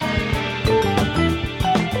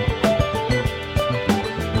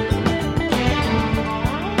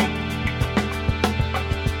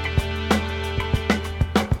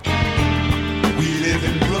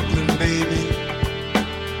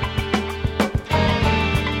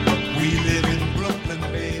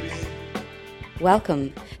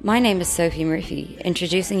Welcome. My name is Sophie Murphy,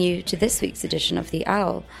 introducing you to this week's edition of The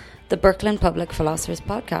Owl, the Brooklyn Public Philosophers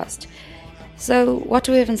podcast. So, what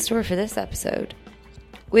do we have in store for this episode?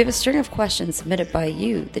 We have a string of questions submitted by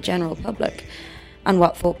you, the general public, and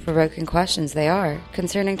what thought-provoking questions they are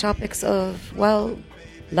concerning topics of, well,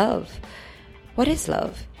 love. What is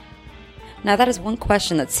love? Now, that is one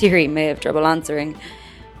question that Siri may have trouble answering.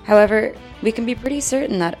 However, we can be pretty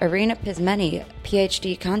certain that Arina Pismenny,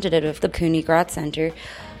 PhD candidate of the CUNY Grad Centre,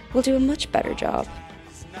 will do a much better job.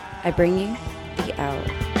 I bring you The Owl.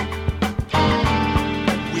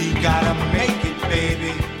 We gotta make it,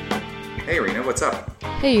 baby. Hey Arina, what's up?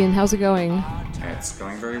 Hey Ian, how's it going? It's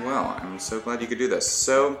going very well. I'm so glad you could do this.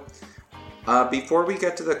 So, before we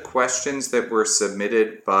get to the questions that were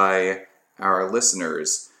submitted by our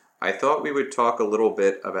listeners, I thought we would talk a little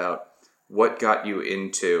bit about what got you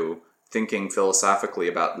into thinking philosophically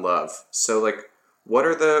about love. So, what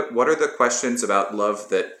are the questions about love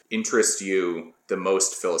that interest you the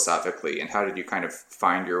most philosophically, and how did you kind of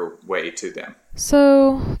find your way to them?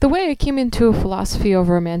 So, the way I came into philosophy of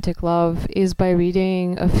romantic love is by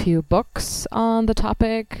reading a few books on the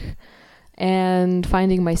topic and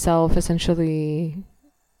finding myself essentially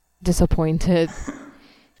disappointed.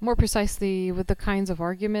 More precisely, with the kinds of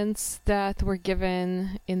arguments that were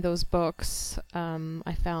given in those books,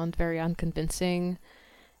 I found very unconvincing.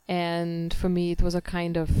 And for me, it was a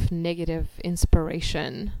kind of negative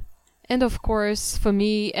inspiration. And of course, for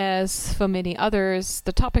me, as for many others,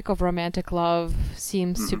 the topic of romantic love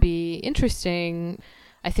seems to be interesting.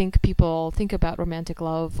 I think people think about romantic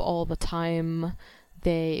love all the time.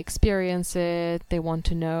 They experience it. They want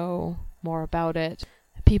to know more about it.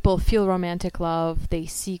 People feel romantic love. They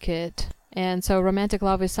seek it. And so romantic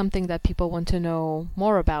love is something that people want to know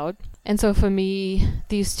more about. And so for me,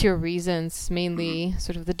 these two reasons, mainly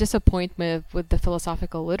sort of the disappointment with the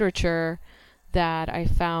philosophical literature that I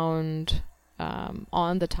found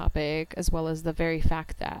on the topic, as well as the very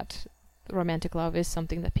fact that romantic love is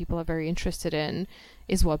something that people are very interested in,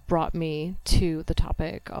 is what brought me to the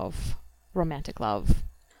topic of romantic love.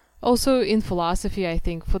 Also in philosophy, I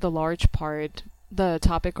think for the large part, the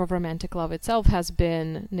topic of romantic love itself has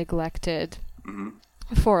been neglected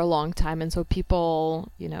for a long time. And so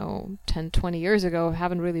people, 10, 20 years ago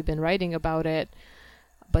haven't really been writing about it.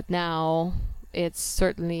 But now it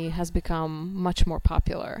certainly has become much more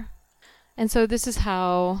popular. And so this is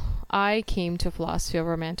how I came to philosophy of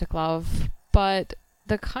romantic love. But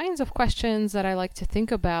the kinds of questions that I like to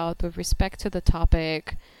think about with respect to the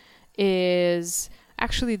topic is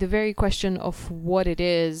actually the very question of what it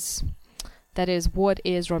is. That is, what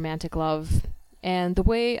is romantic love? And the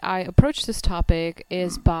way I approach this topic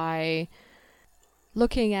is by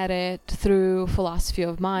looking at it through philosophy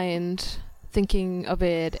of mind, thinking of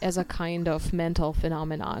it as a kind of mental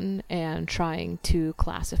phenomenon and trying to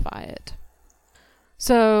classify it.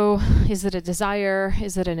 So, is it a desire?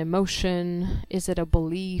 Is it an emotion? Is it a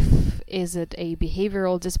belief? Is it a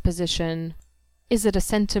behavioral disposition? Is it a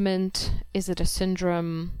sentiment? Is it a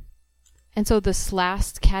syndrome? And so this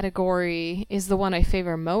last category is the one I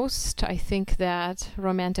favor most. I think that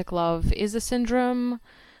romantic love is a syndrome,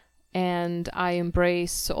 and I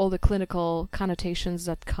embrace all the clinical connotations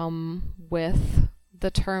that come with the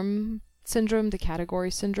term syndrome, the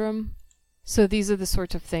category syndrome. So these are the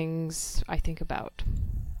sorts of things I think about.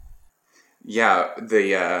 Yeah,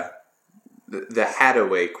 the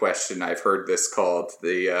Hathaway question, I've heard this called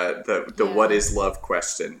the what is love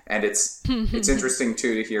question, and it's interesting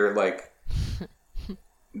too to hear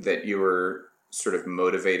that you were sort of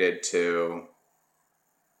motivated to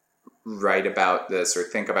write about this or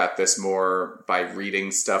think about this more by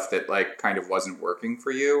reading stuff that kind of wasn't working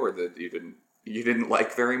for you, or that you didn't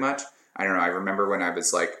like very much. I don't know. I remember when I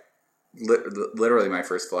was literally my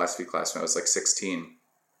first philosophy class when I was 16.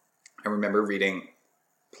 I remember reading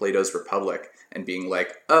Plato's Republic and being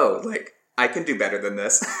I can do better than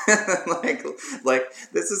this.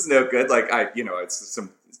 This is no good. It's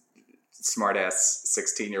some smart ass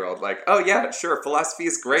 16-year-old oh yeah, sure, philosophy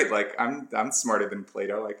is great, I'm smarter than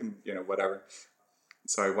Plato, I can whatever.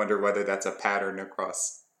 So I wonder whether that's a pattern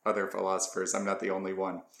across other philosophers. I'm not the only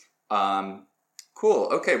one. Cool.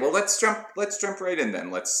 Okay, well let's jump right in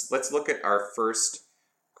then. Let's look at our first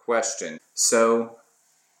question. So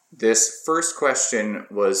this first question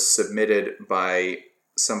was submitted by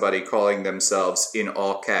somebody calling themselves, in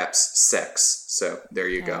all caps, sex. So there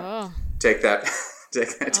you go. Oh. Take that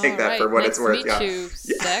Take that for what it's worth. Nice to meet you,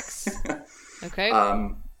 sex. Okay.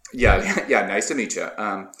 Yeah, nice to meet you.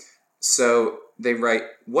 So they write,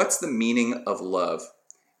 what's the meaning of love?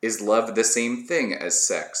 Is love the same thing as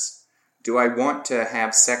sex? Do I want to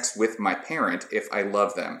have sex with my parent if I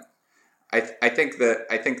love them? I think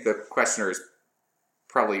the questioner is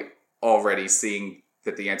probably already seeing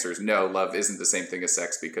that the answer is no. Love isn't the same thing as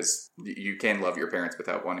sex, because you can love your parents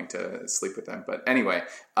without wanting to sleep with them. But anyway,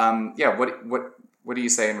 yeah. What do you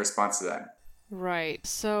say in response to that? Right.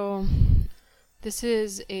 So this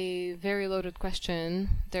is a very loaded question.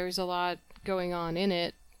 There's a lot going on in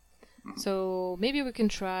it. So maybe we can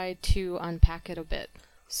try to unpack it a bit.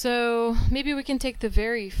 So maybe we can take the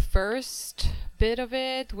very first bit of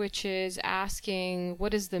it, which is asking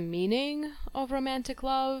what is the meaning of romantic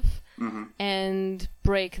love, and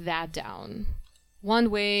break that down. One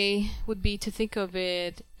way would be to think of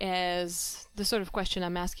it as the sort of question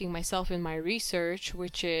I'm asking myself in my research,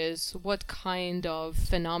 which is what kind of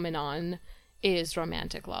phenomenon is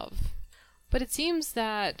romantic love? But it seems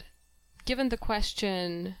that given the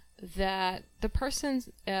question, that the person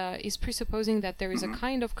is presupposing that there is a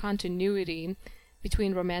kind of continuity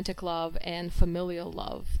between romantic love and familial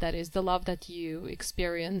love, that is, the love that you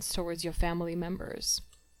experience towards your family members.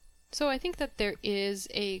 So I think that there is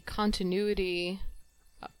a continuity,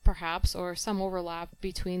 perhaps, or some overlap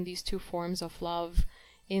between these two forms of love,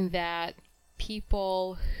 in that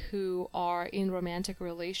people who are in romantic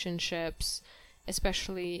relationships,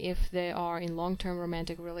 especially if they are in long-term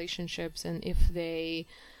romantic relationships, and if they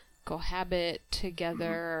cohabit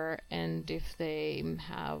together, and if they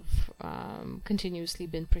have continuously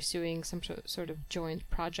been pursuing some sort of joint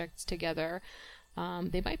projects together,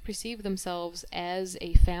 they might perceive themselves as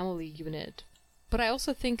a family unit. But I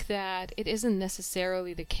also think that it isn't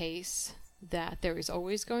necessarily the case that there is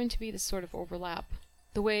always going to be this sort of overlap.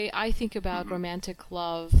 The way I think about romantic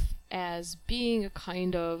love as being a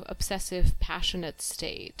kind of obsessive, passionate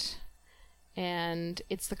state. And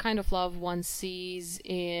it's the kind of love one sees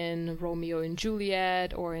in Romeo and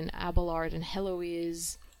Juliet, or in Abelard and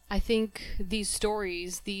Heloise. I think these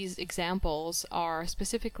stories, these examples, are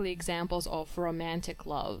specifically examples of romantic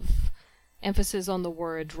love. Emphasis on the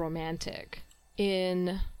word romantic.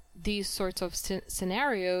 In these sorts of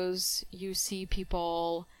scenarios, you see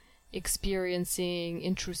people experiencing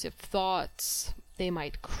intrusive thoughts. They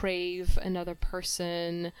might crave another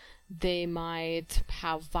person. They might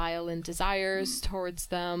have violent desires towards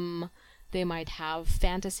them. They might have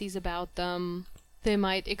fantasies about them. They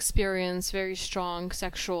might experience very strong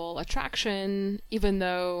sexual attraction, even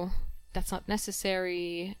though that's not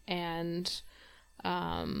necessary, and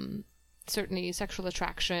certainly sexual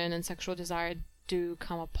attraction and sexual desire do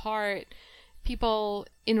come apart. People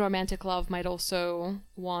in romantic love might also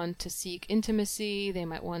want to seek intimacy. They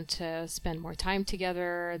might want to spend more time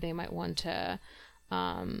together. They might want to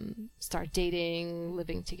start dating,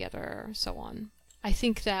 living together, so on. I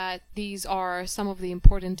think that these are some of the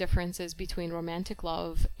important differences between romantic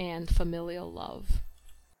love and familial love.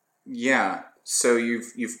 Yeah. So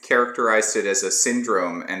you've characterized it as a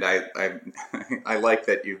syndrome, and I I like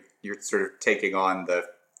that you're sort of taking on the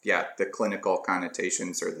clinical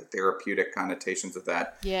connotations or the therapeutic connotations of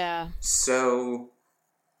that. Yeah. So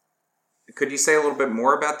could you say a little bit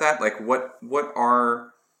more about that? Like what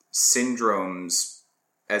are syndromes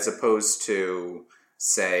as opposed to,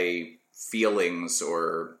 say, feelings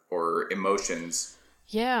or emotions?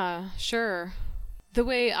 Yeah, sure. The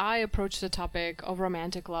way I approach the topic of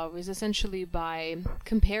romantic love is essentially by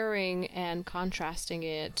comparing and contrasting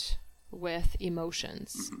it with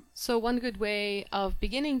emotions. So one good way of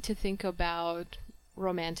beginning to think about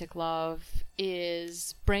romantic love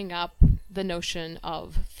is bring up the notion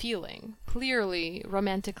of feeling. Clearly,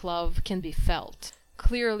 romantic love can be felt.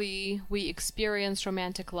 Clearly, we experience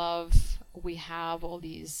romantic love. We have all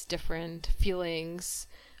these different feelings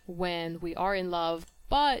when we are in love,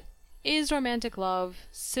 but is romantic love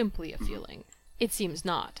simply a feeling? It seems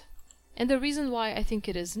not. And the reason why I think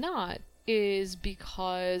it is not is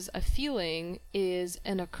because a feeling is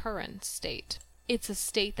an occurrent state. It's a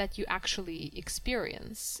state that you actually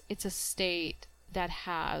experience. It's a state that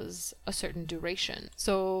has a certain duration.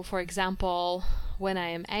 So, for example, when I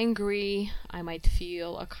am angry, I might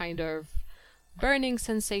feel a kind of burning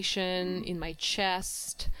sensation in my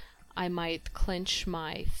chest. I might clench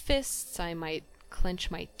my fists. I might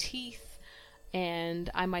clench my teeth. And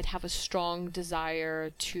I might have a strong desire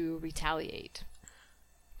to retaliate.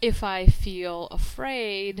 If I feel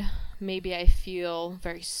afraid, maybe I feel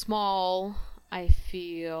very small. I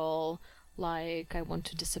feel like I want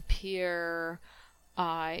to disappear.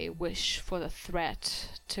 I wish for the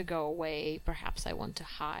threat to go away. Perhaps I want to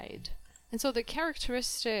hide. And so the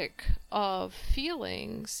characteristic of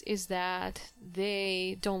feelings is that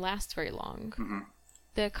they don't last very long.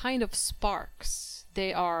 They're kind of sparks.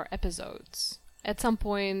 They are episodes. At some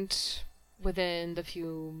point, within the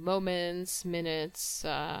few moments, minutes,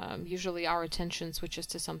 usually our attention switches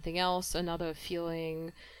to something else, another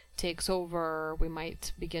feeling takes over, we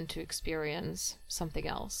might begin to experience something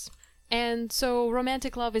else. And so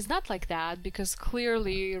romantic love is not like that, because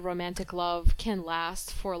clearly romantic love can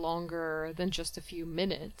last for longer than just a few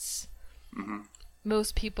minutes. Mm-hmm.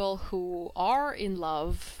 Most people who are in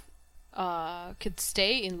love could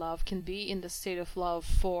stay in love, can be in the state of love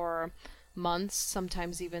for months,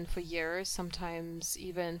 sometimes even for years, sometimes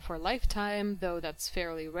even for a lifetime, though that's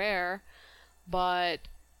fairly rare. But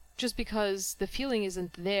just because the feeling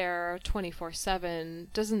isn't there 24/7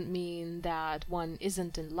 doesn't mean that one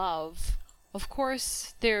isn't in love. Of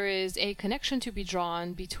course, there is a connection to be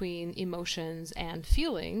drawn between emotions and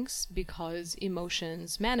feelings, because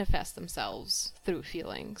emotions manifest themselves through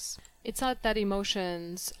feelings. It's not that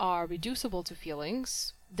emotions are reducible to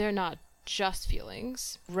feelings. They're not just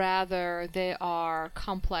feelings. Rather, they are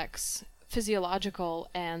complex physiological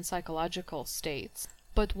and psychological states.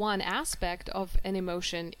 But one aspect of an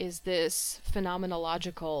emotion is this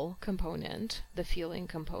phenomenological component, the feeling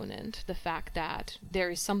component, the fact that there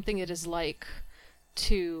is something it is like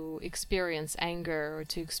to experience anger, or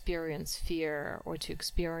to experience fear, or to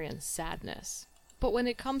experience sadness. But when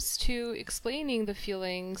it comes to explaining the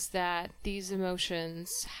feelings that these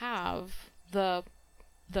emotions have, the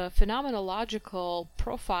phenomenological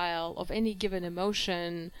profile of any given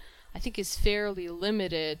emotion, I think, is fairly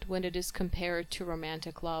limited when it is compared to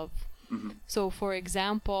romantic love. Mm-hmm. So, for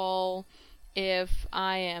example, if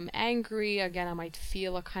I am angry, again, I might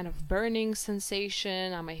feel a kind of burning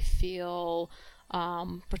sensation. I might feel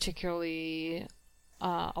particularly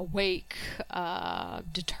awake,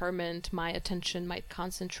 determined. My attention might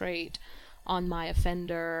concentrate on my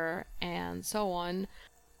offender, and so on.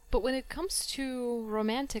 But when it comes to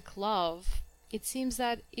romantic love, it seems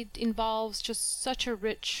that it involves just such a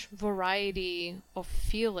rich variety of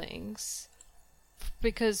feelings.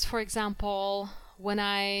 Because, for example, when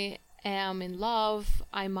I am in love,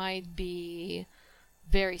 I might be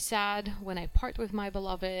very sad when I part with my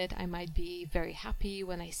beloved. I might be very happy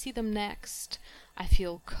when I see them next. I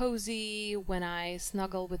feel cozy when I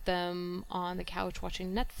snuggle with them on the couch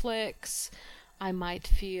watching Netflix. I might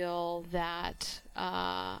feel that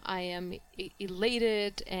I am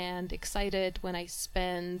elated and excited when I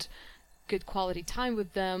spend good quality time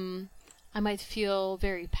with them. I might feel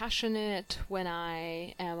very passionate when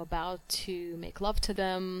I am about to make love to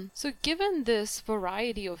them. So given this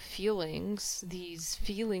variety of feelings, these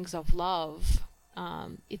feelings of love,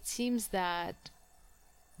 it seems that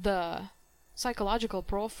the psychological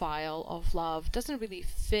profile of love doesn't really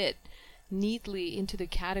fit neatly into the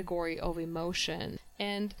category of emotion.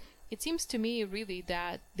 And it seems to me really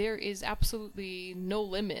that there is absolutely no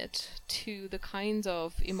limit to the kinds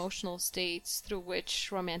of emotional states through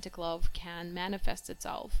which romantic love can manifest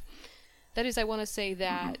itself. That is, I want to say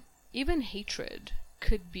that even hatred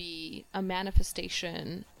could be a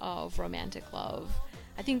manifestation of romantic love.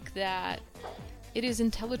 I think that it is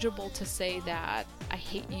intelligible to say that I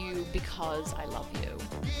hate you because I love you.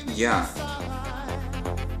 Yeah.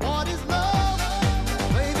 What is love?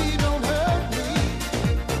 Baby, don't hurt me.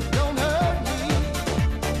 Don't hurt me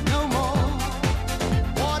no more.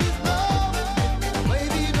 What is love?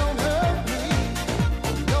 Baby, don't hurt me.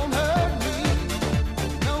 Don't hurt me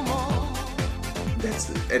no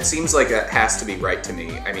more. It seems like it has to be right to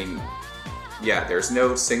me. I mean, yeah, there's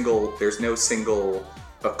no single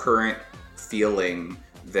occurrent feeling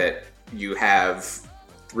that you have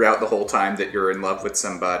throughout the whole time that you're in love with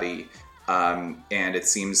somebody. And it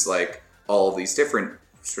seems like all of these different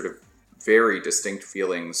sort of very distinct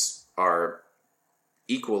feelings are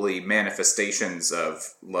equally manifestations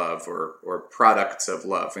of love or products of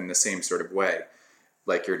love in the same sort of way,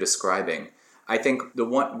 like you're describing. I think the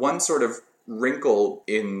one sort of wrinkle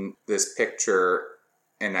in this picture,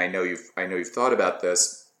 and I know you've thought about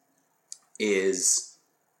this, is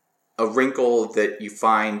a wrinkle that you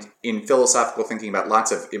find in philosophical thinking about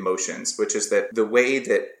lots of emotions, which is that the way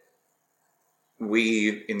that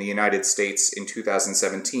we in the United States in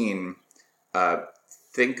 2017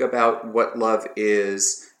 think about what love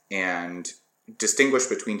is and distinguish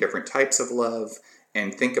between different types of love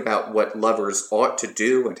and think about what lovers ought to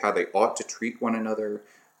do and how they ought to treat one another.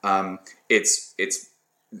 It's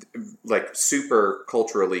like super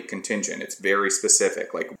culturally contingent. It's very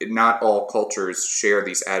specific. Like, not all cultures share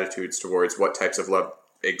these attitudes towards what types of love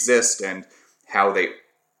exist and how they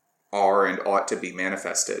are and ought to be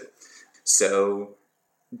manifested. So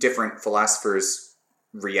different philosophers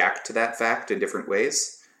react to that fact in different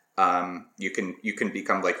ways. You can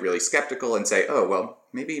become like really skeptical and say, oh, well,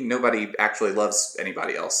 maybe nobody actually loves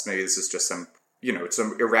anybody else. Maybe this is just some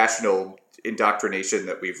irrational indoctrination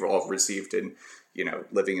that we've all received in,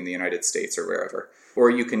 living in the United States or wherever. Or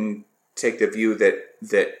you can take the view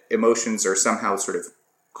that emotions are somehow sort of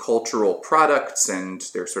cultural products and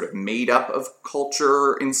they're sort of made up of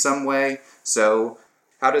culture in some way. So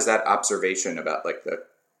how does that observation about like the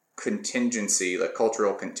contingency, the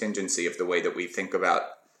cultural contingency of the way that we think about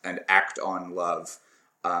and act on love,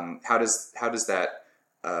 how does that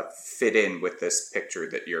fit in with this picture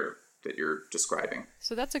that you're describing?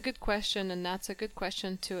 So that's a good question, and that's a good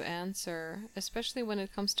question to answer, especially when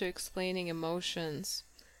it comes to explaining emotions.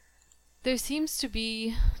 There seems to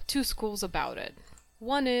be two schools about it.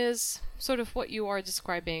 One is sort of what you are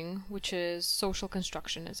describing, which is social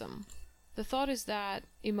constructionism. The thought is that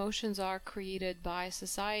emotions are created by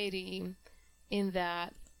society in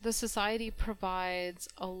that the society provides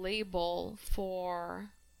a label for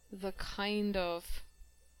the kind of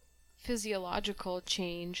physiological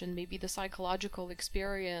change and maybe the psychological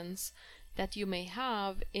experience that you may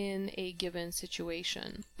have in a given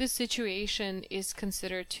situation. This situation is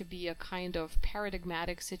considered to be a kind of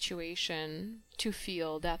paradigmatic situation to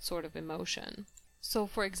feel that sort of emotion. So,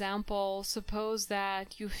 for example, suppose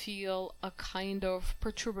that you feel a kind of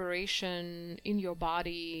perturbation in your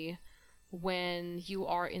body when you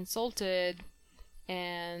are insulted,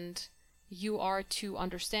 and you are to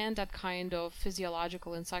understand that kind of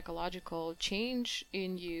physiological and psychological change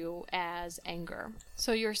in you as anger.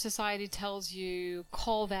 So your society tells you,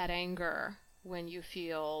 call that anger when you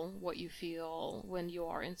feel what you feel when you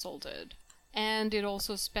are insulted. And it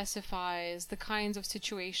also specifies the kinds of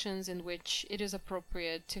situations in which it is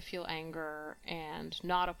appropriate to feel anger and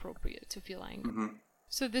not appropriate to feel anger. Mm-hmm.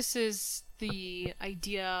 So this is the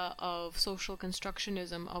idea of social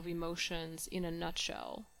constructionism of emotions in a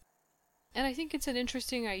nutshell. And I think it's an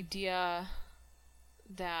interesting idea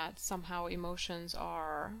that somehow emotions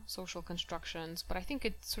are social constructions, but I think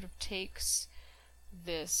it sort of takes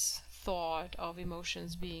this thought of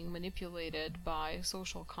emotions being manipulated by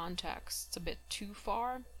social contexts a bit too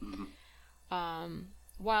far. Mm-hmm.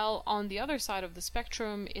 While on the other side of the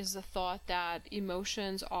spectrum is the thought that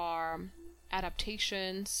emotions are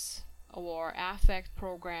adaptations or affect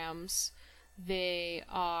programs. They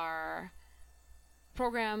are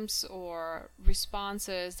programs or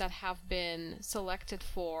responses that have been selected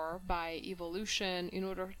for by evolution in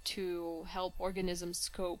order to help organisms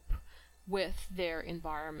cope with their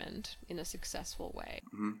environment in a successful way.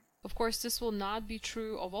 Mm-hmm. Of course, this will not be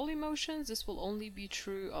true of all emotions. This will only be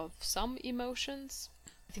true of some emotions.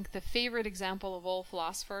 I think the favorite example of all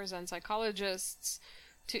philosophers and psychologists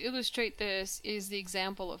to illustrate this is the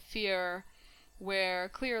example of fear, where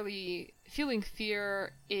clearly feeling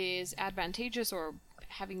fear is advantageous, or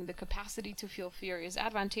having the capacity to feel fear is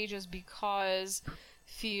advantageous because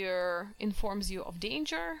fear informs you of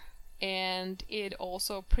danger, and it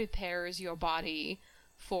also prepares your body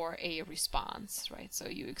for a response, right? So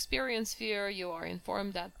you experience fear, you are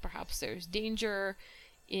informed that perhaps there's danger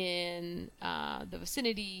in the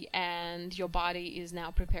vicinity, and your body is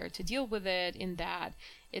now prepared to deal with it, in that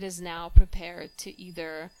it is now prepared to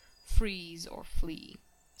either freeze or flee.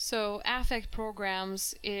 So affect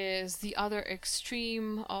programs is the other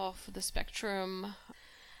extreme of the spectrum.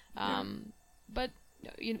 But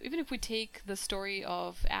even if we take the story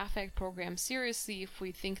of affect programs seriously, if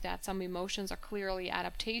we think that some emotions are clearly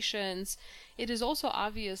adaptations, it is also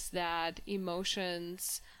obvious that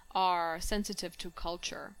emotions are sensitive to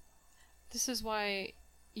culture. This is why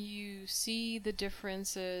you see the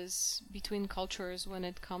differences between cultures when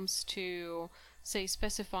it comes to, say,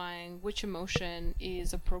 specifying which emotion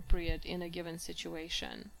is appropriate in a given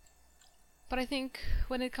situation. But I think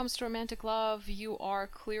when it comes to romantic love, you are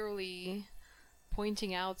clearly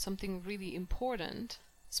pointing out something really important.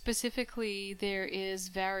 Specifically, there is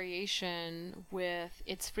variation with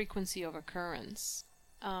its frequency of occurrence,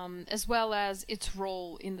 as well as its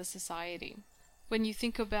role in the society. When you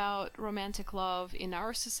think about romantic love in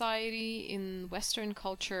our society, in Western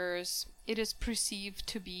cultures, it is perceived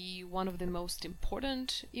to be one of the most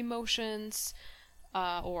important emotions,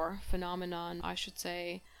 or phenomenon, I should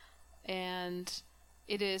say, and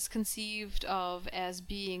it is conceived of as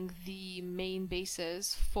being the main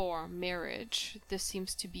basis for marriage. This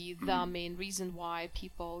seems to be the main reason why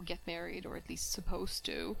people get married, or at least supposed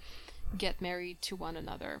to get married to one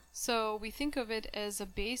another. So we think of it as a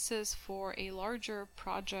basis for a larger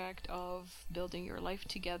project of building your life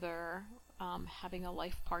together, having a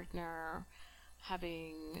life partner,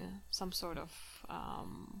 having some sort of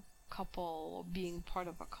couple, being part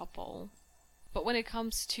of a couple. But when it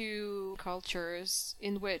comes to cultures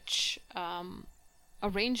in which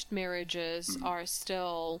arranged marriages are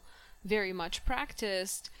still very much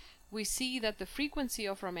practiced, we see that the frequency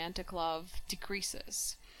of romantic love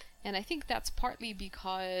decreases. And I think that's partly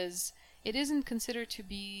because it isn't considered to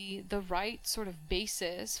be the right sort of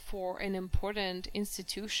basis for an important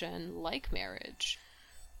institution like marriage.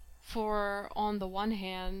 For, on the one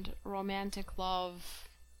hand, romantic love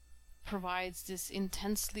provides this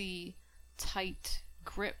intensely tight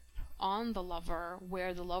grip on the lover,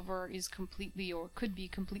 where the lover is completely or could be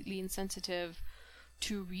completely insensitive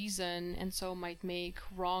to reason, and so might make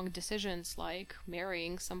wrong decisions like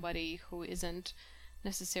marrying somebody who isn't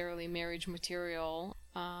necessarily marriage material.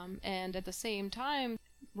 And at the same time,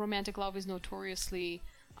 romantic love is notoriously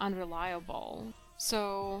unreliable.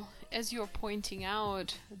 So, as you're pointing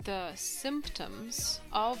out, the symptoms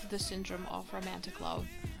of the syndrome of romantic love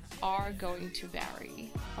are going to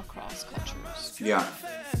vary across cultures. Yeah.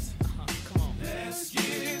 Let's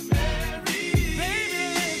get married.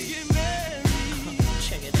 Baby, let's get married.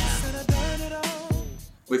 Check it out.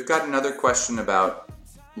 We've got another question about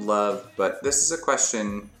love, but this is a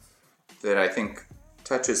question that I think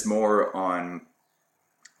touches more on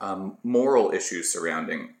moral issues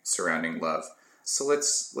surrounding love. So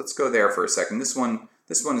let's go there for a second. This one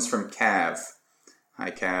is from Cav.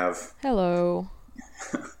 Hi, Cav. Hello.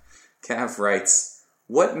 Cav writes,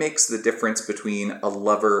 "What makes the difference between a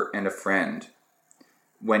lover and a friend?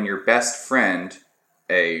 When your best friend,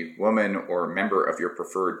 a woman or member of your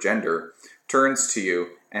preferred gender, turns to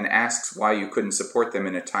you and asks why you couldn't support them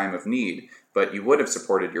in a time of need, but you would have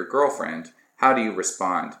supported your girlfriend, how do you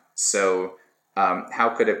respond?" So, how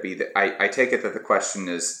could it be that I take it that the question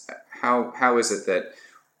is, how is it that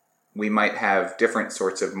we might have different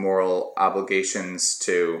sorts of moral obligations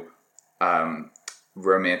to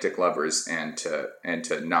romantic lovers and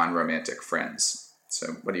to non-romantic friends?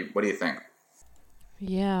 So, what do you think?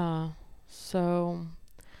 Yeah. So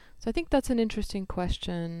I think that's an interesting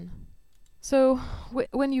question. So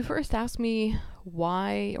when you first asked me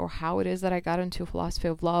why or how it is that I got into philosophy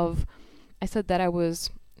of love, I said that I was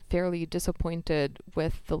fairly disappointed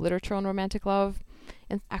with the literature on romantic love.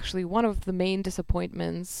 And actually one of the main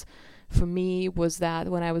disappointments for me was that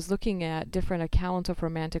when I was looking at different accounts of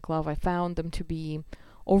romantic love, I found them to be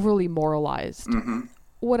overly moralized. Mm-hmm.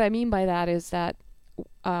 What I mean by that is that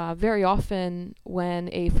very often when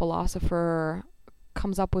a philosopher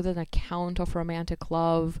comes up with an account of romantic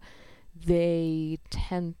love, they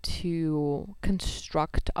tend to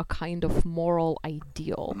construct a kind of moral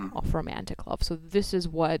ideal of romantic love. So this is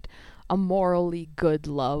what a morally good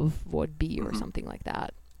love would be, or something like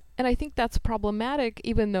that. And I think that's problematic,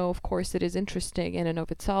 even though, of course, it is interesting in and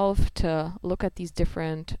of itself to look at these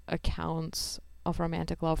different accounts of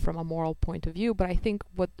romantic love from a moral point of view. But I think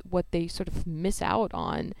what they sort of miss out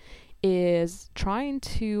on is trying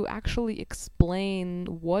to actually explain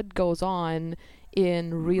what goes on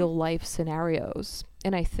in real life scenarios.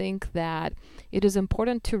 And I think that it is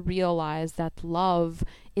important to realize that love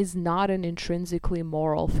is not an intrinsically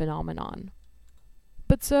moral phenomenon.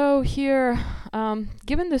 But so here,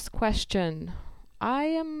 given this question, I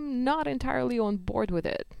am not entirely on board with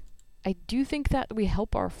it. I do think that we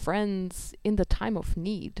help our friends in the time of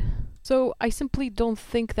need. So I simply don't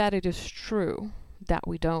think that it is true that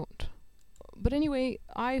we don't. But anyway,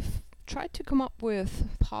 I've tried to come up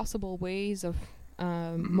with possible ways of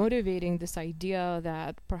motivating this idea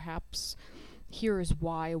that perhaps here is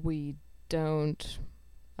why we don't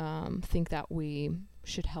think that we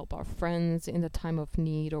should help our friends in the time of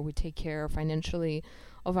need, or we take care financially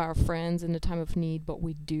of our friends in the time of need, but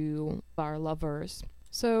we do our lovers.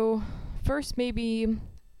 So first, maybe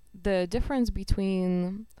the difference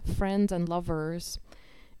between friends and lovers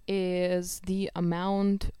is the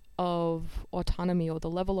amount of autonomy, or the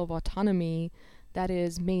level of autonomy that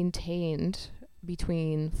is maintained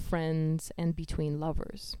between friends and between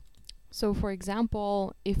lovers. So for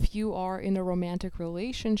example, if you are in a romantic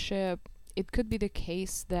relationship, it could be the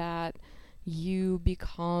case that you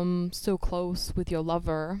become so close with your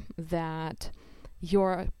lover that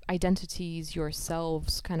your identities,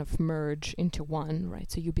 yourselves kind of merge into one, right?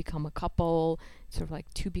 So you become a couple, sort of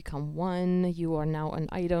like two become one, you are now an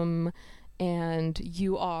item, and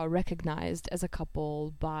you are recognized as a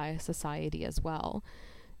couple by society as well.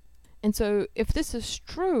 And so if this is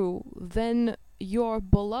true, then your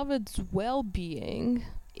beloved's well-being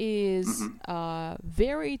is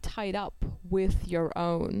very tied up with your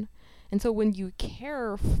own. And so when you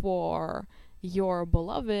care for your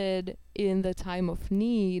beloved in the time of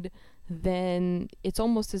need, then it's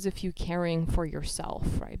almost as if you're caring for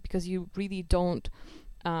yourself, right? Because you really don't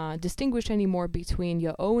distinguish anymore between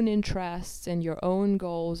your own interests and your own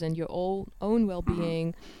goals and your own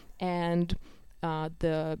well-being and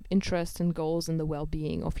the interests and goals and the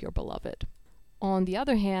well-being of your beloved. On the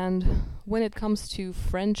other hand, when it comes to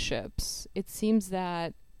friendships, it seems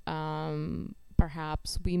that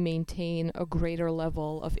perhaps we maintain a greater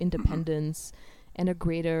level of independence and a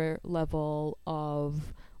greater level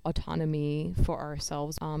of autonomy for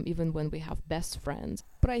ourselves, even when we have best friends.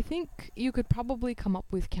 But I think you could probably come up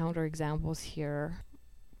with counterexamples here.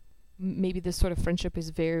 Maybe this sort of friendship is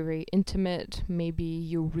very, very intimate. Maybe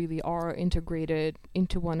you really are integrated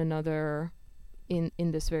into one another in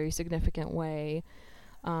this very significant way.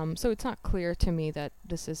 So it's not clear to me that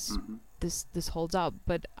this is this holds up.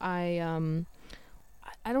 But I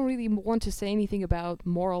don't really want to say anything about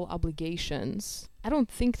moral obligations. I don't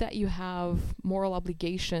think that you have moral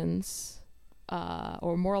obligations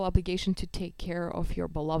or moral obligation to take care of your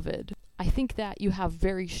beloved. I think that you have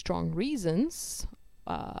very strong reasons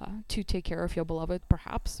to take care of your beloved,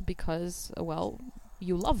 perhaps because, well,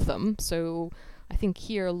 you love them. So I think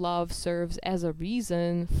here love serves as a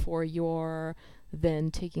reason for your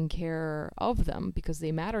then taking care of them because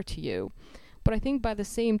they matter to you. But I think by the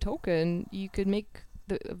same token, you could make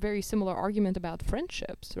a very similar argument about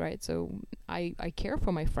friendships, right? So I care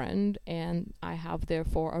for my friend and I have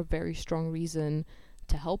therefore a very strong reason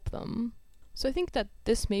to help them. So I think that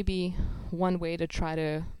this may be one way to try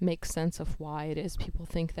to make sense of why it is people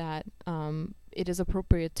think that it is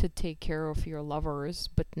appropriate to take care of your lovers,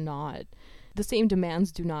 but not. The same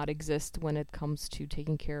demands do not exist when it comes to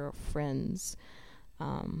taking care of friends.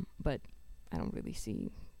 But I don't really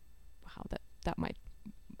see how that might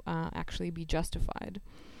actually be justified.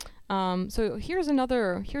 So here's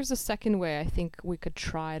a second way I think we could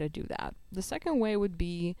try to do that. The second way would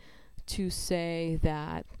be to say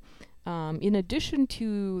that in addition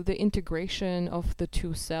to the integration of the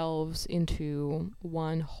two selves into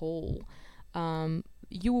one whole,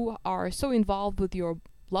 you are so involved with your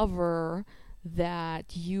lover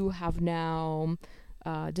that you have now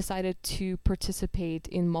decided to participate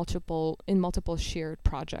in multiple shared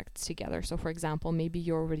projects together. So for example, maybe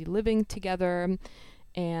you're already living together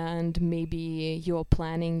and maybe you're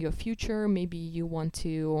planning your future. Maybe you want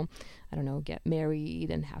to, I don't know, get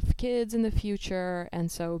married and have kids in the future.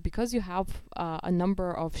 And so because you have a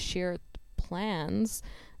number of shared plans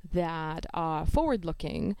that are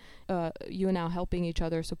forward-looking, you're now helping each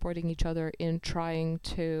other, supporting each other in trying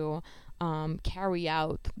to carry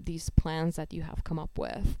out these plans that you have come up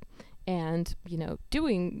with. And, you know,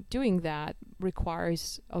 doing that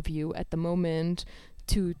requires of you at the moment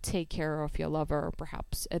to take care of your lover.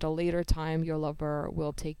 Perhaps at a later time, your lover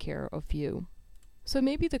will take care of you. So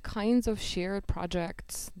maybe the kinds of shared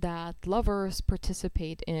projects that lovers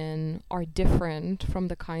participate in are different from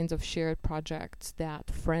the kinds of shared projects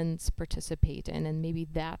that friends participate in. And maybe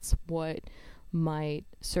that's what might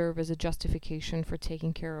serve as a justification for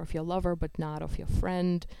taking care of your lover, but not of your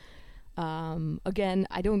friend. Again,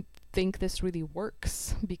 I don't think this really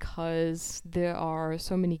works because there are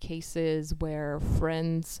so many cases where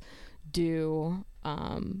friends do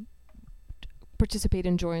participate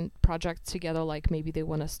in joint projects together, like maybe they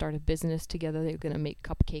want to start a business together, they're going to make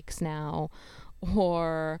cupcakes now,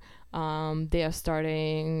 or they are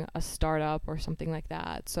starting a startup or something like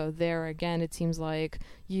that. So there again, it seems like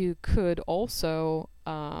you could also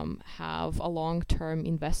have a long-term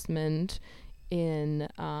investment in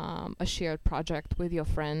a shared project with your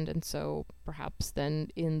friend, and so perhaps then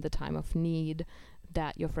in the time of need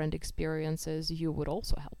that your friend experiences, you would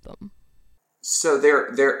also help them. So there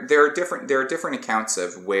are different accounts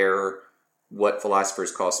of where what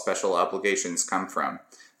philosophers call special obligations come from.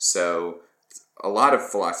 So a lot of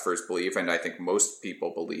philosophers believe, and I think most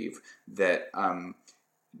people believe, that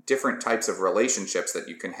different types of relationships that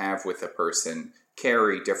you can have with a person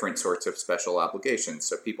carry different sorts of special obligations.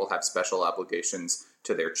 So people have special obligations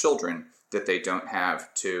to their children that they don't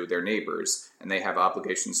have to their neighbors, and they have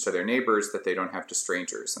obligations to their neighbors that they don't have to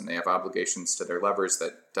strangers, and they have obligations to their lovers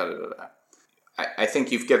that da-da-da-da. I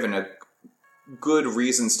think you've given a good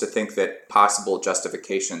reasons to think that possible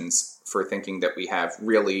justifications for thinking that we have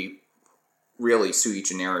really sui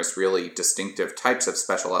generis, really distinctive types of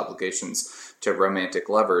special obligations to romantic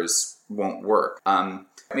lovers won't work.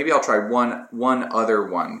 Maybe I'll try one other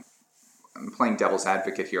one. I'm playing devil's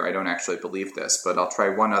advocate here. I don't actually believe this, but I'll try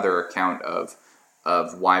one other account of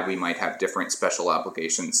why we might have different special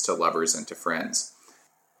obligations to lovers and to friends.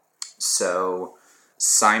 So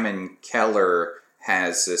Simon Keller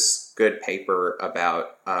has this good paper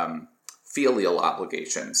about filial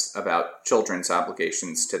obligations, about children's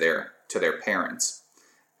obligations to their parents.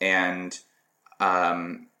 And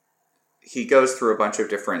he goes through a bunch of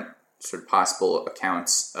different sort of possible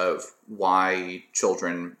accounts of why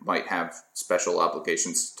children might have special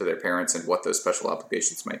obligations to their parents and what those special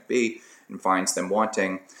obligations might be. and finds them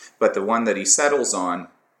wanting. But the one that he settles on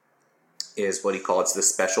is what he calls the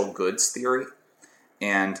special goods theory.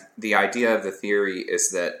 And the idea of the theory is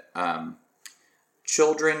that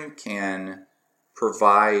children can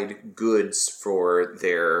provide goods for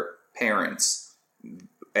their parents,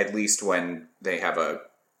 at least when they have a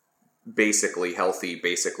basically healthy,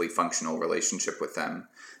 basically functional relationship with them,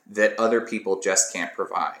 that other people just can't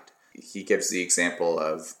provide. He gives the example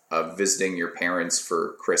of visiting your parents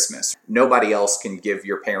for Christmas. Nobody else can give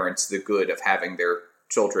your parents the good of having their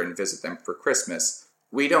children visit them for Christmas.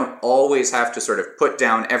 We don't always have to sort of put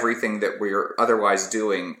down everything that we're otherwise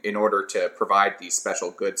doing in order to provide these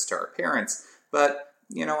special goods to our parents, but,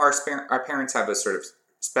 you know, our parents have a sort of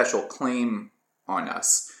special claim on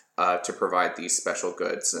us to provide these special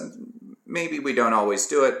goods. And maybe we don't always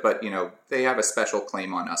do it, but, you know, they have a special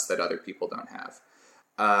claim on us that other people don't have.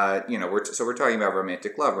 We're talking about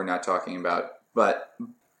romantic love. We're not talking about, but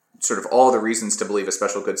sort of all the reasons to believe a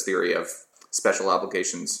special goods theory of special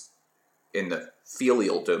obligations in the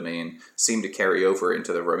filial domain seem to carry over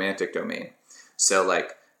into the romantic domain. So,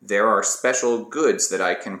 like, there are special goods that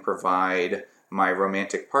I can provide my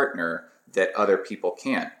romantic partner that other people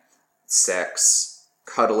can't. Sex,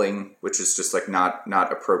 cuddling, which is just like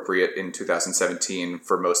not appropriate in 2017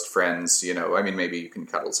 for most friends. You know, I mean, maybe you can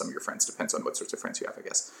cuddle some of your friends. Depends on what sorts of friends you have, I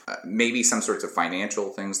guess. Maybe some sorts of financial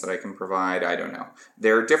things that I can provide. I don't know.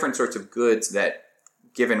 There are different sorts of goods that,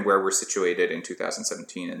 given where we're situated in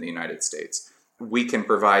 2017 in the United States, we can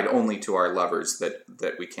provide only to our lovers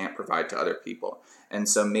that we can't provide to other people. And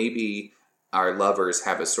so maybe our lovers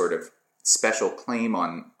have a sort of special claim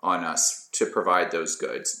on us to provide those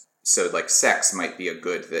goods. So, like, sex might be a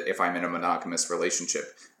good that if I'm in a monogamous relationship,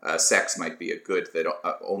 sex might be a good that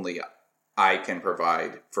only I can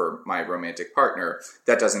provide for my romantic partner.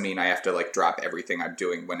 That doesn't mean I have to, like, drop everything I'm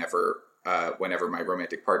doing whenever my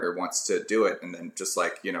romantic partner wants to do it, and then just,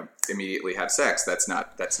 like, you know, immediately have sex. That's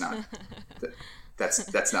not that's not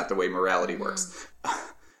the way morality works.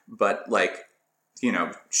 But, like, you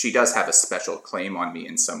know, she does have a special claim on me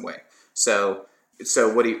in some way. So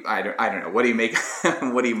what do you, I don't know. What do you make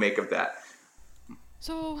what do you make of that?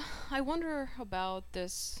 So I wonder about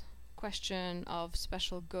this question of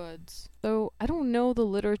special goods. So I don't know the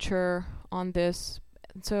literature on this,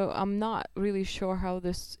 so I'm not really sure how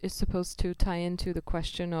this is supposed to tie into the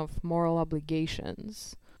question of moral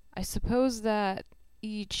obligations. I suppose that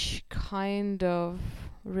each kind of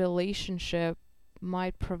relationship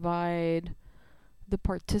might provide the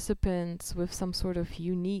participants with some sort of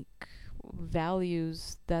unique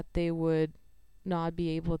values that they would not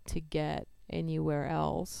be able to get anywhere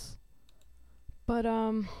else. But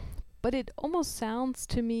it almost sounds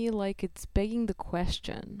to me like it's begging the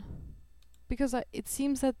question, because it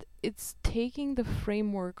seems that it's taking the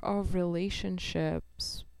framework of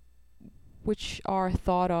relationships which are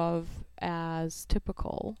thought of as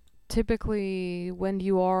typical. Typically, when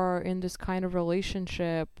you are in this kind of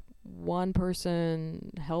relationship, one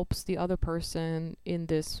person helps the other person in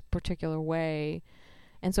this particular way.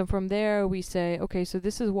 And so from there we say, okay, so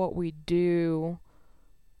this is what we do,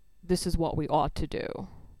 this is what we ought to do.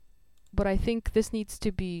 But I think this needs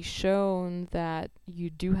to be shown that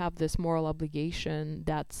you do have this moral obligation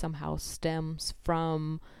that somehow stems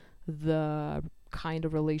from the kind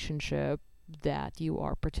of relationship that you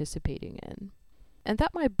are participating in. And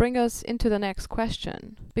that might bring us into the next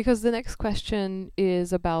question, because the next question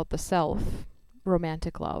is about the self,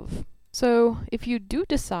 romantic love. So if you do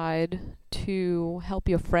decide to help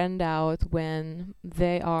your friend out when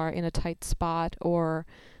they are in a tight spot, or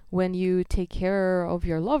when you take care of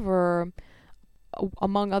your lover,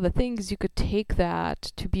 among other things, you could take that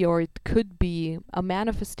to be, or it could be, a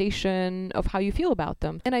manifestation of how you feel about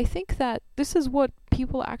them. And I think that this is what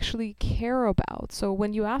people actually care about. So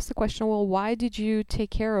when you ask the question, well, why did you take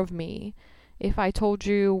care of me? If I told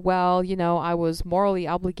you, well, you know, I was morally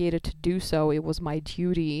obligated to do so, it was my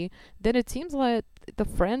duty, then it seems like the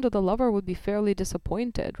friend or the lover would be fairly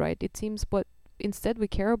disappointed, right? It seems what instead we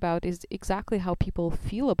care about is exactly how people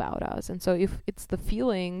feel about us. And so if it's the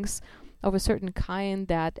feelings of a certain kind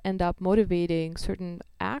that end up motivating certain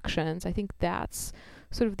actions, I think that's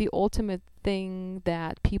sort of the ultimate thing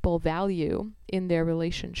that people value in their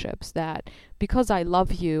relationships, that because I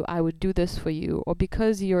love you, I would do this for you, or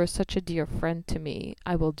because you're such a dear friend to me,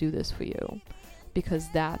 I will do this for you, because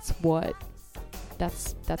that's how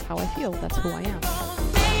I feel, that's who I am.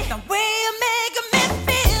 The way you make me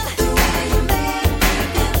feel, the way you make me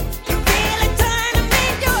feel, you really turn me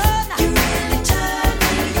on. You really turn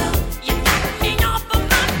me on. You knock me off of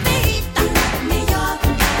my feet. You knock me off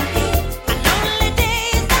of my feet. My lonely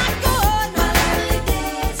days are gone. My lonely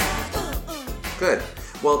days are gone. Good.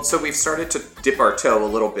 Well, so we've started to dip our toe a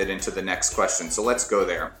little bit into the next question, so let's go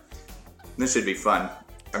there. This should be fun.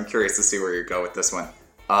 I'm curious to see where you go with this one.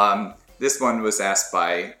 This one was asked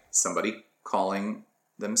by somebody calling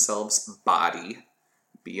themselves Body,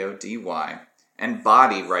 B-O-D-Y, and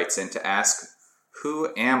Body writes in to ask,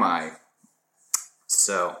 who am I?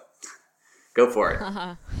 So, go for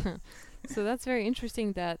it. So that's very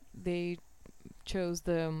interesting that they chose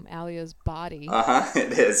the alias Body.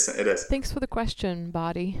 It is. Thanks for the question,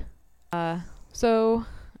 Body. So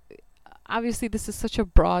obviously this is such a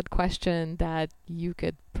broad question that you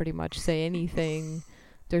could pretty much say anything.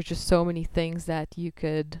 There's just so many things that you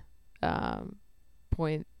could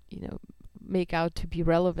make out to be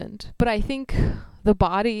relevant. But I think the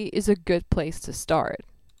body is a good place to start.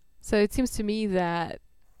 So it seems to me that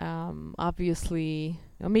obviously,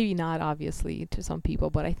 or maybe not obviously to some people,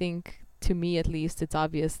 but I think to me at least it's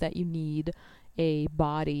obvious that you need a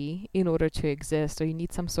body in order to exist, or you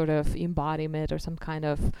need some sort of embodiment or some kind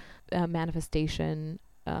of manifestation,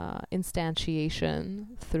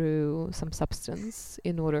 instantiation through some substance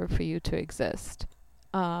in order for you to exist.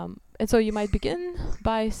 And so you might begin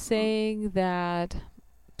by saying that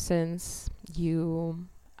since you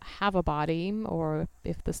have a body, or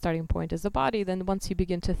if the starting point is a body, then once you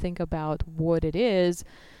begin to think about what it is,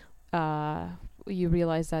 you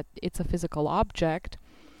realize that it's a physical object,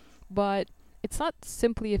 but it's not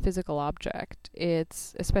simply a physical object.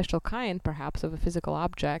 It's a special kind, perhaps, of a physical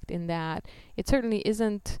object in that it certainly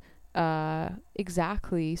isn't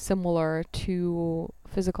exactly similar to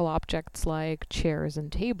physical objects like chairs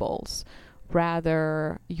and tables.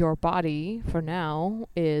 Rather, your body, for now,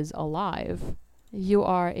 is alive. You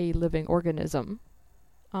are a living organism.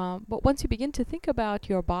 But once you begin to think about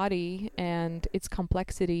your body and its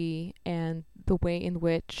complexity and the way in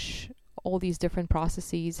which all these different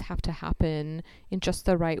processes have to happen in just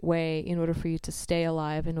the right way in order for you to stay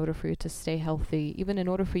alive, in order for you to stay healthy, even in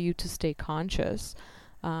order for you to stay conscious,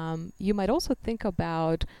 you might also think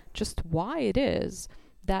about just why it is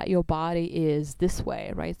that your body is this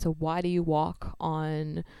way, right? So why do you walk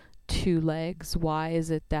on two legs? Why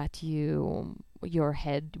is it that your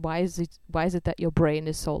head, why is it that your brain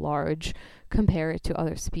is so large compared to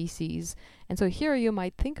other species? And so here you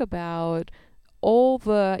might think about all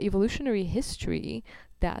the evolutionary history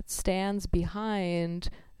that stands behind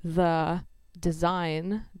the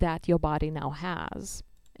design that your body now has.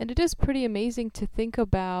 And it is pretty amazing to think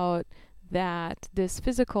about that this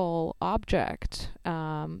physical object,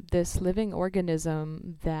 this living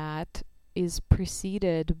organism that is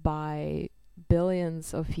preceded by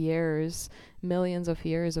billions of years, millions of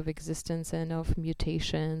years of existence and of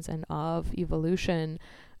mutations and of evolution,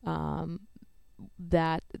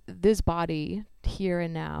 that this body here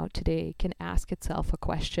and now today can ask itself a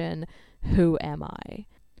question, who am I?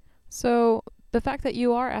 So the fact that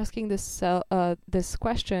you are asking this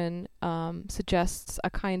question suggests a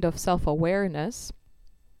kind of self-awareness.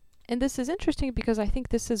 And this is interesting because I think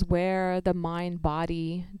this is where the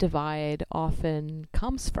mind-body divide often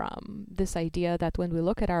comes from. This idea that when we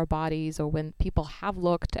look at our bodies, or when people have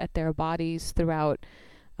looked at their bodies throughout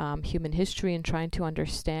human history and trying to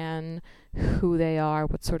understand who they are,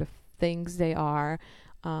 what sort of things they are,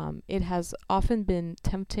 it has often been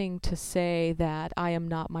tempting to say that I am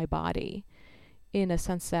not my body, in a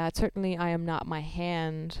sense that certainly I am not my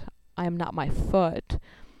hand, I am not my foot.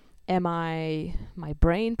 Am I my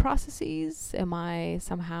brain processes? Am I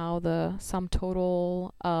somehow the sum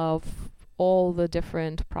total of all the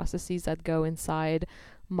different processes that go inside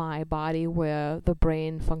my body, where the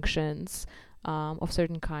brain functions of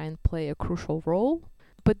certain kind play a crucial role?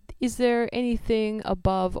 But is there anything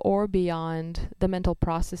above or beyond the mental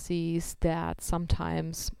processes that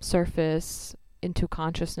sometimes surface into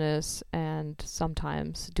consciousness and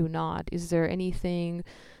sometimes do not? Is there anything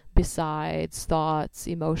besides thoughts,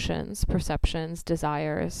 emotions, perceptions,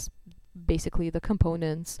 desires, basically the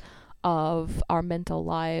components of our mental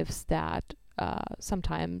lives that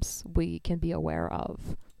sometimes we can be aware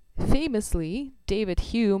of? Famously, David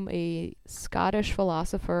Hume, a Scottish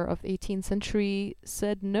philosopher of 18th century,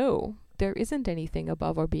 said no, there isn't anything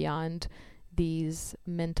above or beyond these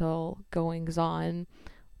mental goings-on.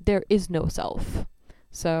 There is no self.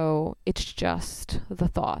 So it's just the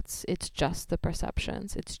thoughts, it's just the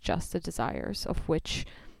perceptions, it's just the desires of which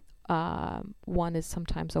one is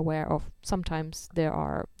sometimes aware of, sometimes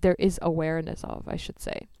there is awareness of, I should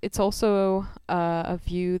say. It's also a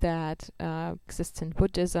view that exists in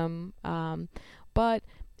Buddhism, but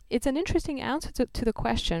it's an interesting answer to the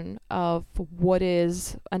question of what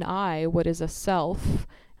is an I, what is a self.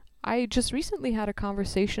 I just recently had a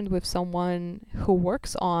conversation with someone who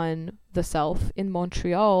works on the self in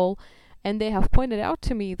Montreal, And they have pointed out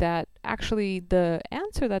to me that actually the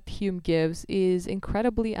answer that Hume gives is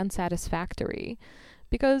incredibly unsatisfactory.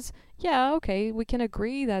 Because, yeah, okay, we can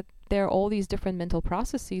agree that there are all these different mental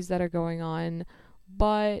processes that are going on,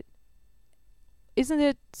 but isn't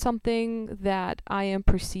it something that I am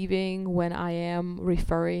perceiving when I am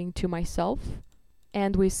referring to myself?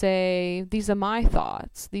 And we say, these are my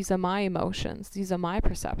thoughts, these are my emotions, these are my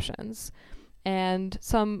perceptions. And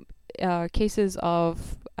some cases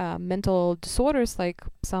of mental disorders, like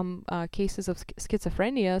some cases of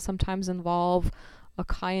schizophrenia, sometimes involve a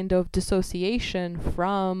kind of dissociation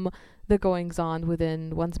from the goings on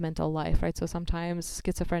within one's mental life, right? So sometimes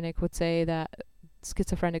schizophrenics would say that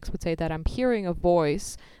I'm hearing a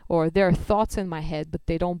voice, or there are thoughts in my head, but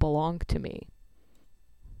they don't belong to me.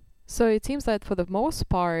 So it seems that for the most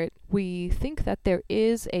part, we think that there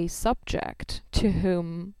is a subject to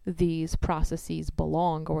whom these processes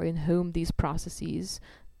belong, or in whom these processes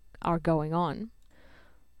are going on.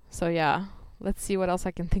 So yeah, let's see what else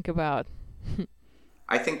I can think about.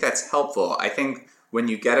 I think that's helpful. I think when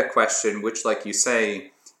you get a question, which, like you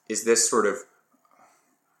say, is this sort of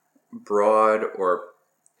broad or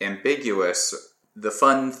ambiguous, the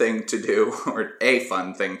fun thing to do, or a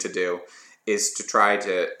fun thing to do, is to try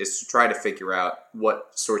to figure out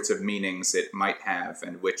what sorts of meanings it might have,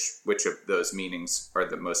 and which of those meanings are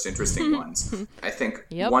the most interesting ones. I think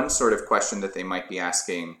one sort of question that they might be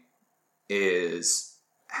asking is,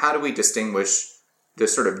 how do we distinguish the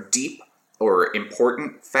sort of deep or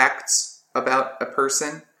important facts about a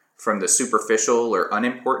person from the superficial or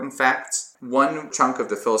unimportant facts? One chunk of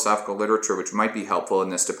the philosophical literature which might be helpful in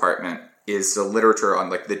this department is the literature on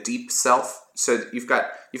like the deep self. So you've got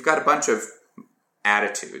a bunch of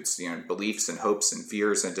attitudes, beliefs and hopes and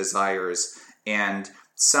fears and desires, and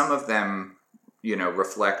some of them,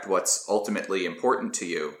 reflect what's ultimately important to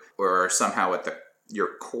you or are somehow at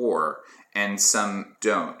your core, and some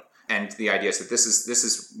don't. And the idea is that this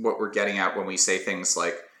is what we're getting at when we say things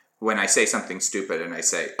like, when I say something stupid and I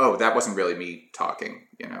say, oh, that wasn't really me talking,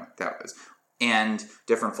 that was. And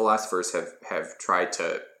different philosophers have tried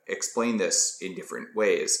to explain this in different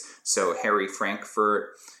ways. So Harry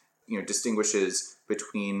Frankfurt, distinguishes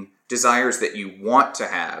between desires that you want to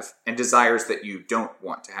have and desires that you don't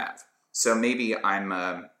want to have. So maybe I'm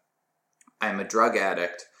a drug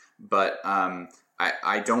addict, but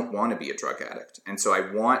I don't want to be a drug addict. And so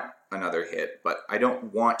I want another hit, but I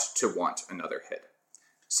don't want to want another hit.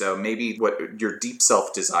 So maybe what your deep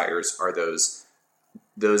self desires are those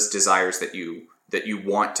desires that you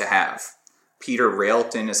want to have. Peter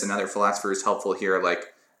Railton is another philosopher who's helpful here.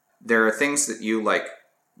 Like, there are things that you like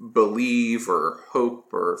believe or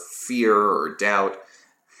hope or fear or doubt.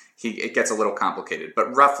 It gets a little complicated,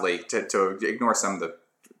 but roughly, to ignore some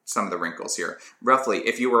of the wrinkles here, roughly,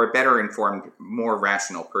 if you were a better informed, more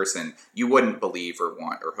rational person, you wouldn't believe or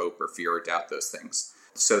want or hope or fear or doubt those things.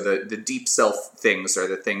 So the deep self things are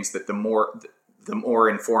the things that the more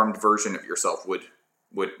informed version of yourself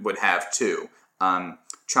would have too.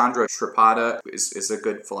 Chandra Tripada is a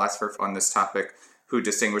good philosopher on this topic, who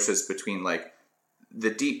distinguishes between like the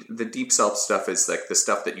deep self stuff is like the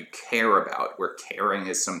stuff that you care about, where caring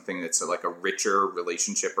is something that's like a richer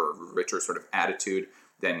relationship or a richer sort of attitude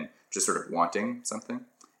than just sort of wanting something.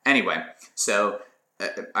 Anyway, so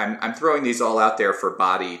I'm throwing these all out there for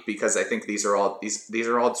body because I think these are all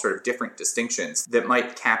sort of different distinctions that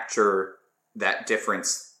might capture that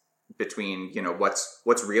difference between,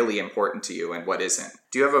 what's really important to you and what isn't.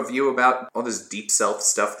 Do you have a view about all this deep self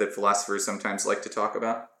stuff that philosophers sometimes like to talk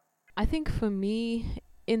about? I think for me,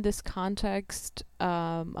 in this context,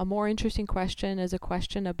 a more interesting question is a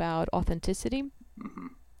question about authenticity. Mm-hmm.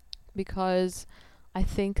 Because I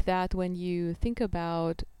think that when you think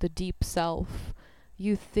about the deep self,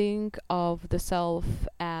 you think of the self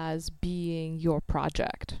as being your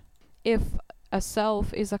project. If a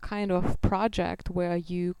self is a kind of project where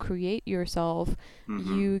you create yourself,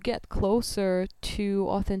 you get closer to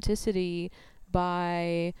authenticity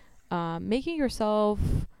by making yourself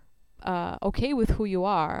okay with who you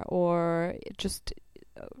are, or just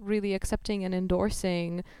really accepting and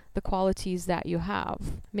endorsing the qualities that you have.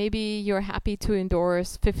 Maybe you're happy to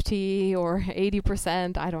endorse 50 or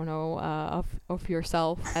 80%, I don't know, of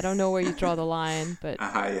yourself. I don't know where you draw the line, but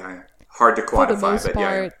yeah. Hard to quantify, for the most but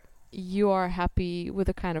part, you are happy with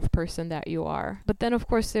the kind of person that you are. But then, of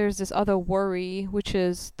course, there's this other worry, which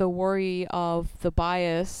is the worry of the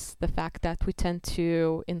bias, the fact that we tend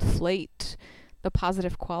to inflate the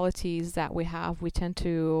positive qualities that we have. We tend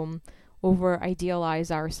to over-idealize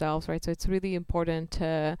ourselves, right? So it's really important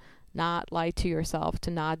to not lie to yourself,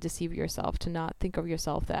 to not deceive yourself, to not think of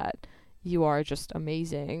yourself that you are just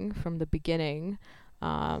amazing from the beginning.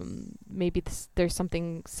 maybe there's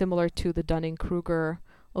something similar to the Dunning-Kruger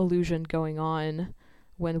illusion going on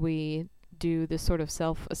when we do this sort of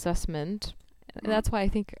self-assessment. That's why I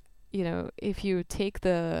think, if you take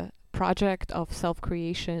the project of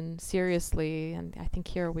self-creation seriously, and I think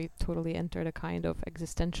here we've totally entered a kind of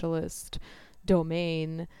existentialist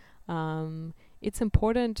domain, it's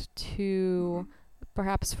important to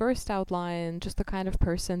perhaps first outline just the kind of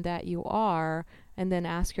person that you are, and then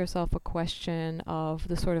ask yourself a question of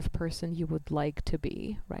the sort of person you would like to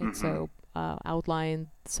be, right? So outline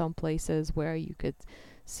some places where you could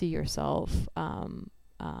see yourself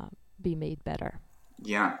be made better.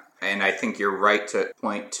 Yeah, and I think you're right to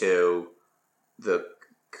point to the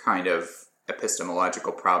kind of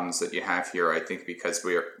epistemological problems that you have here. I think because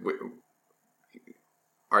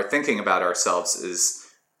our thinking about ourselves is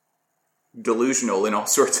delusional in all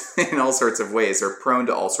sorts of ways, or prone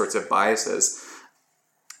to all sorts of biases.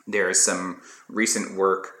 There is some recent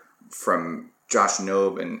work from Josh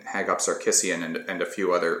Knobe and Hagop Sarkisian and a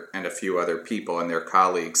few other people and their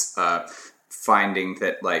colleagues, finding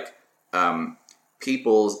that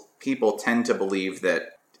people tend to believe that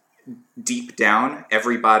deep down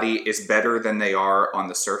everybody is better than they are on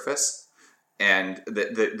the surface, and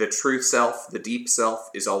the true self, the deep self,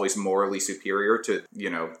 is always morally superior to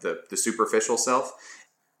the superficial self.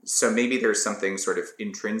 So maybe there's something sort of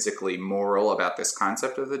intrinsically moral about this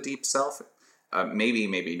concept of the deep self.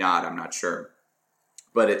 Maybe not, I'm not sure.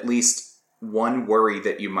 But at least one worry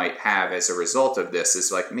that you might have as a result of this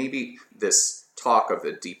is maybe this talk of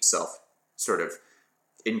the deep self sort of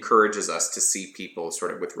encourages us to see people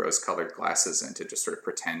sort of with rose-colored glasses and to just sort of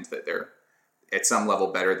pretend that they're at some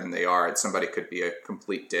level better than they are. And somebody could be a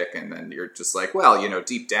complete dick, and then you're just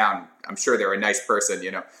deep down, I'm sure they're a nice person,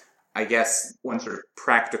 I guess one sort of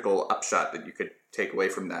practical upshot that you could take away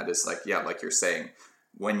from that is like you're saying,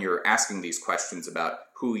 when you're asking these questions about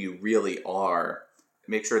who you really are,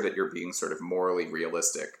 make sure that you're being sort of morally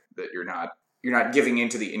realistic, that you're not giving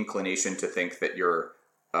into the inclination to think that you're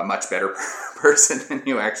a much better person than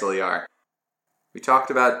you actually are. We talked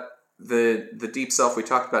about the deep self. We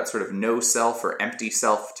talked about sort of no self or empty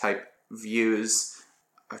self type views.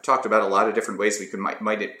 I've talked about a lot of different ways we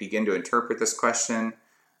might begin to interpret this question.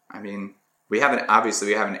 I mean, we haven't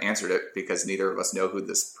answered it because neither of us know who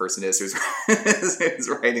this person is who's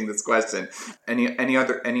writing this question. Any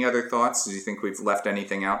other thoughts? Do you think we've left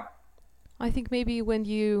anything out? I think maybe when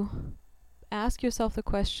you ask yourself the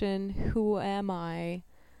question, who am I?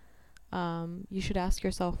 You should ask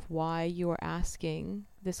yourself why you are asking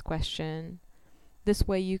this question. This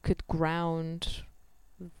way you could ground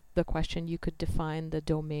the question, you could define the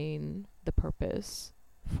domain, the purpose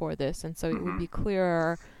for this. And so it would be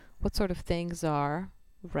clearer what sort of things are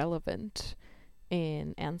relevant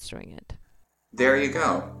in answering it. There you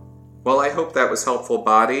go. Well, I hope that was helpful,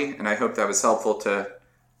 Body, and I hope that was helpful to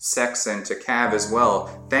Sex and to Cav as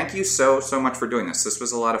well. Thank you so much for doing this. This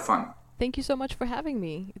was a lot of fun. Thank you so much for having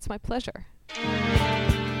me. It's my pleasure.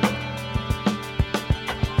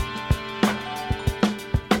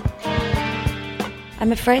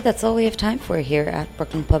 I'm afraid that's all we have time for here at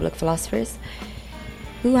Brooklyn Public Philosophers.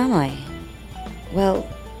 Who am I? Well,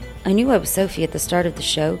 I knew I was Sophie at the start of the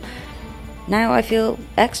show. Now I feel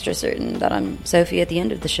extra certain that I'm Sophie at the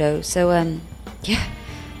end of the show. So,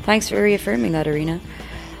 thanks for reaffirming that, Arina.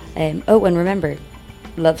 And remember,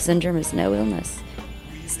 love syndrome is no illness.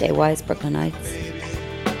 Stay wise, Brooklynites.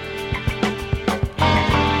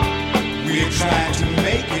 We're trying to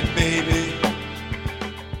make it, baby.